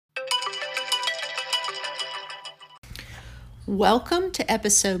Welcome to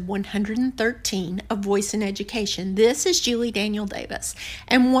episode 113 of Voice in Education. This is Julie Daniel Davis,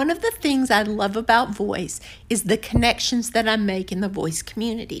 and one of the things I love about voice is the connections that I make in the voice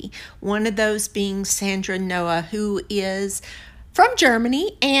community. One of those being Sandra Noah, who is from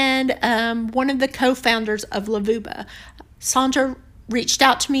Germany and one of the co-founders of Lavuba. Sandra reached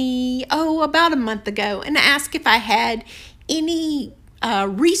out to me, about a month ago and asked if I had any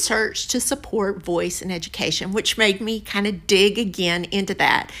research to support voice in education, which made me kind of dig again into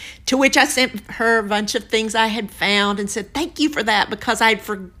that. To which I sent her a bunch of things I had found and said, thank you for that, because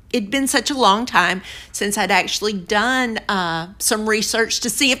it'd been such a long time since I'd actually done some research to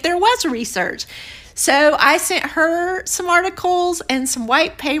see if there was research. So I sent her some articles and some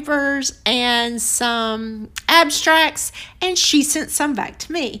white papers and some abstracts, and she sent some back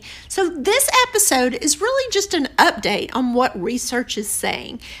to me. So this episode is really just an update on what research is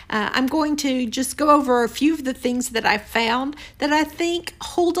saying. I'm going to just go over a few of the things that I found that I think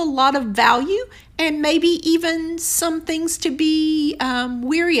hold a lot of value and maybe even some things to be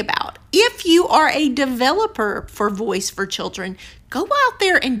weary about. If you are a developer for Voice for Children, go out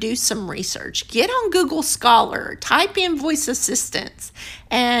there and do some research. Get on Google Scholar, type in voice assistants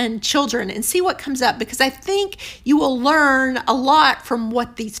and children and see what comes up, because I think you will learn a lot from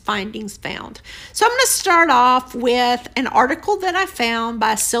what these findings found. So I'm going to start off with an article that I found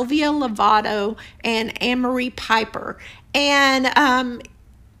by Sylvia Lovato and Anne-Marie Piper. And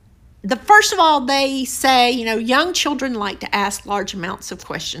first of all, they say, young children like to ask large amounts of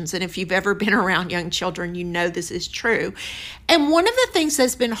questions. And if you've ever been around young children, you know this is true. And one of the things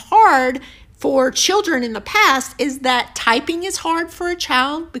that's been hard for children in the past is that typing is hard for a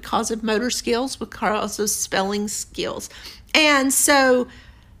child because of motor skills, because of spelling skills. And so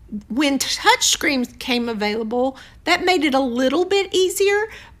when touchscreens came available, that made it a little bit easier.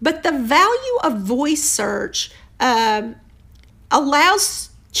 But the value of voice search allows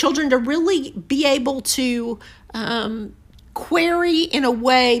children to really be able to query in a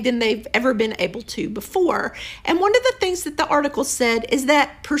way than they've ever been able to before. And one of the things that the article said is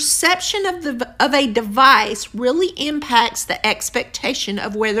that perception of a device really impacts the expectation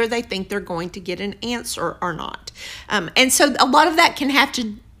of whether they think they're going to get an answer or not. And so a lot of that can have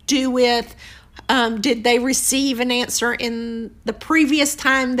to do with did they receive an answer in the previous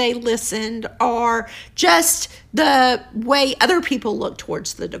time they listened, or just the way other people look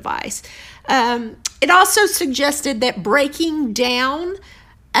towards the device. It also suggested that breaking down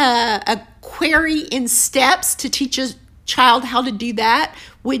a query in steps to teach a child how to do that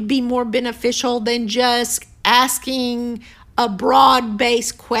would be more beneficial than just asking a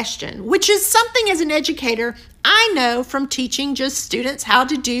broad-based question, which is something as an educator I know from teaching just students how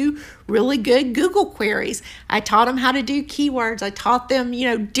to do really good Google queries. I taught them how to do keywords. I taught them,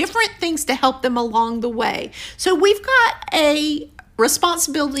 different things to help them along the way. So we've got a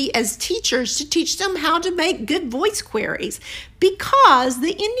responsibility as teachers to teach them how to make good voice queries, because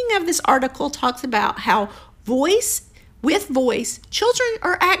the ending of this article talks about how with voice, children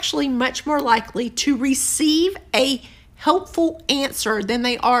are actually much more likely to receive a helpful answer than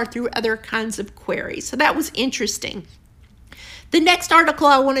they are through other kinds of queries. So that was interesting. The next article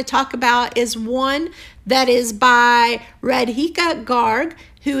I want to talk about is one that is by Radhika Garg,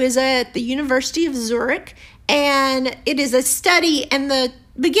 who is at the University of Zurich, and it is a study, and the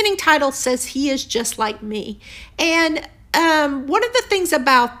beginning title says, "He is just like me." And one of the things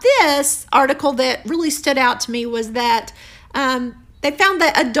about this article that really stood out to me was that they found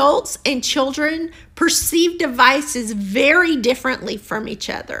that adults and children perceive devices very differently from each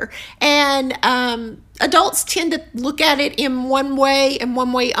other. And adults tend to look at it in one way and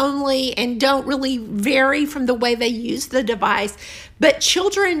one way only, and don't really vary from the way they use the device. But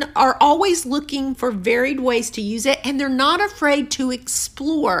children are always looking for varied ways to use it, and they're not afraid to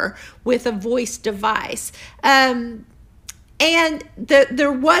explore with a voice device. And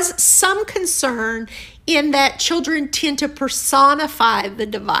there was some concern in that children tend to personify the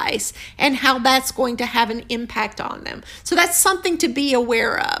device and how that's going to have an impact on them. So that's something to be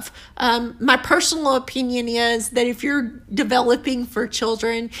aware of. My personal opinion is that if you're developing for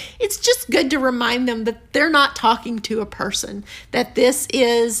children, it's just good to remind them that they're not talking to a person, that this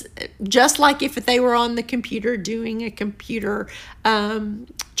is just like if they were on the computer doing a computer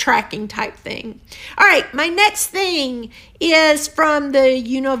tracking type thing. All right, my next thing is from the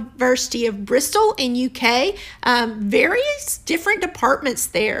University of Bristol in UK. Various different departments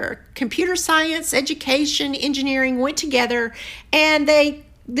there, computer science, education, engineering, went together, and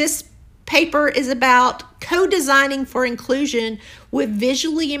this paper is about co-designing for inclusion with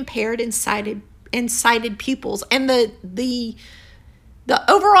visually impaired and sighted pupils. And the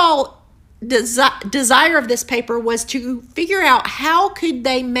overall desire of this paper was to figure out how could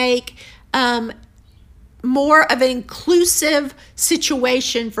they make more of an inclusive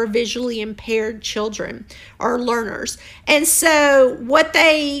situation for visually impaired children or learners. And so what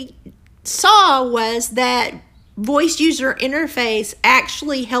they saw was that voice user interface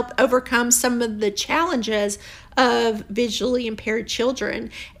actually helped overcome some of the challenges of visually impaired children.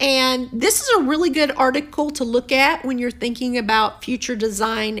 And this is a really good article to look at when you're thinking about future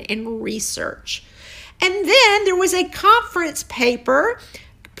design and research. And then there was a conference paper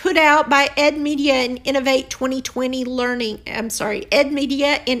put out by EdMedia and Innovate 2020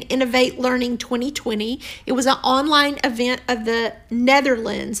 EdMedia and Innovate Learning 2020. It was an online event of the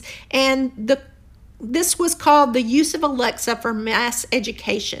Netherlands, and this was called The Use of Alexa for Mass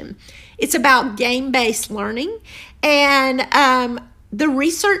Education. It's about game-based learning, and the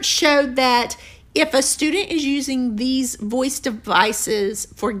research showed that if a student is using these voice devices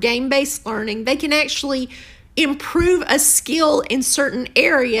for game-based learning, they can actually improve a skill in certain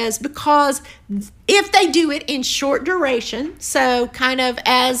areas, because if they do it in short duration, so kind of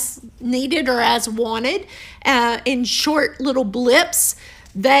as needed or as wanted, in short little blips,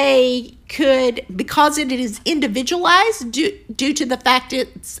 they could, because it is individualized due to the fact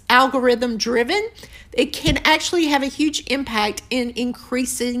it's algorithm driven, it can actually have a huge impact in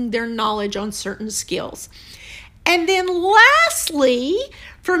increasing their knowledge on certain skills. And then lastly,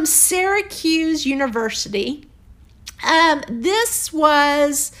 from Syracuse University, this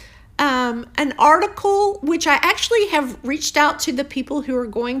was an article which I actually have reached out to the people who are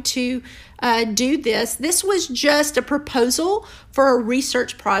going to do this. This was just a proposal for a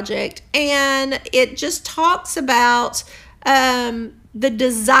research project, and it just talks about the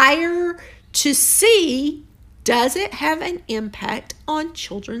desire to see, does it have an impact on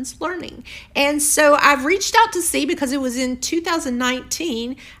children's learning? And so I've reached out to see, because it was in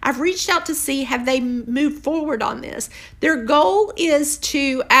 2019, I've reached out to see, have they moved forward on this? Their goal is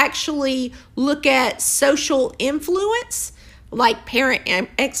to actually look at social influence, like parent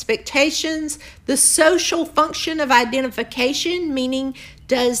expectations, the social function of identification, meaning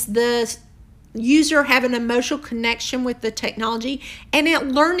does the user have an emotional connection with the technology, and at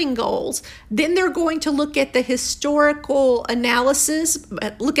learning goals. Then they're going to look at the historical analysis,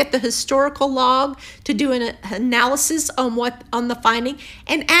 look at the historical log to do an analysis on the finding,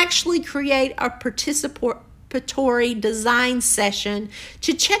 and actually create a participatory design session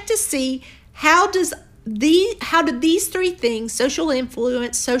to check to see how do these three things, social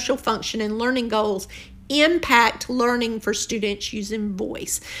influence, social function, and learning goals, impact learning for students using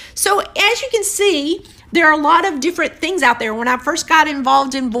voice. So as you can see, there are a lot of different things out there. When I first got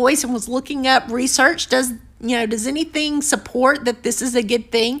involved in voice and was looking up research, does anything support that this is a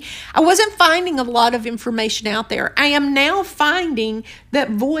good thing? I wasn't finding a lot of information out there. I am now finding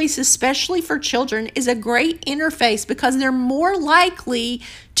that voice, especially for children, is a great interface, because they're more likely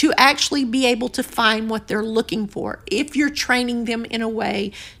to actually be able to find what they're looking for if you're training them in a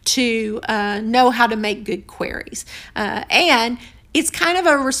way to know how to make good queries. And it's kind of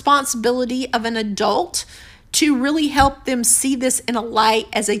a responsibility of an adult to really help them see this in a light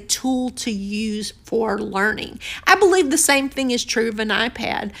as a tool to use for learning. I believe the same thing is true of an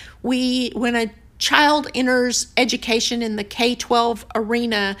iPad. When a child enters education in the K-12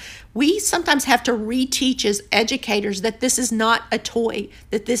 arena, we sometimes have to reteach as educators that this is not a toy,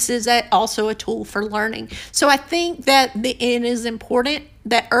 that this is also a tool for learning. So I think that it is important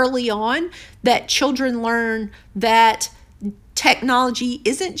that early on that children learn that technology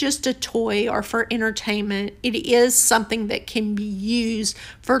isn't just a toy or for entertainment. It is something that can be used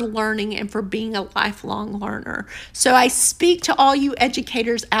for learning and for being a lifelong learner. So I speak to all you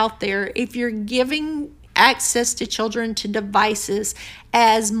educators out there, if you're giving access to children to devices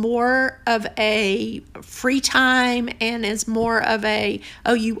as more of a free time and as more of a,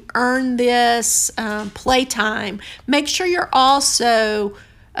 oh, you earn this playtime, make sure you're also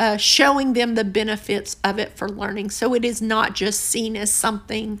showing them the benefits of it for learning, so it is not just seen as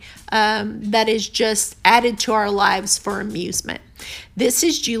something that is just added to our lives for amusement. This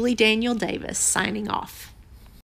is Julie Daniel Davis signing off.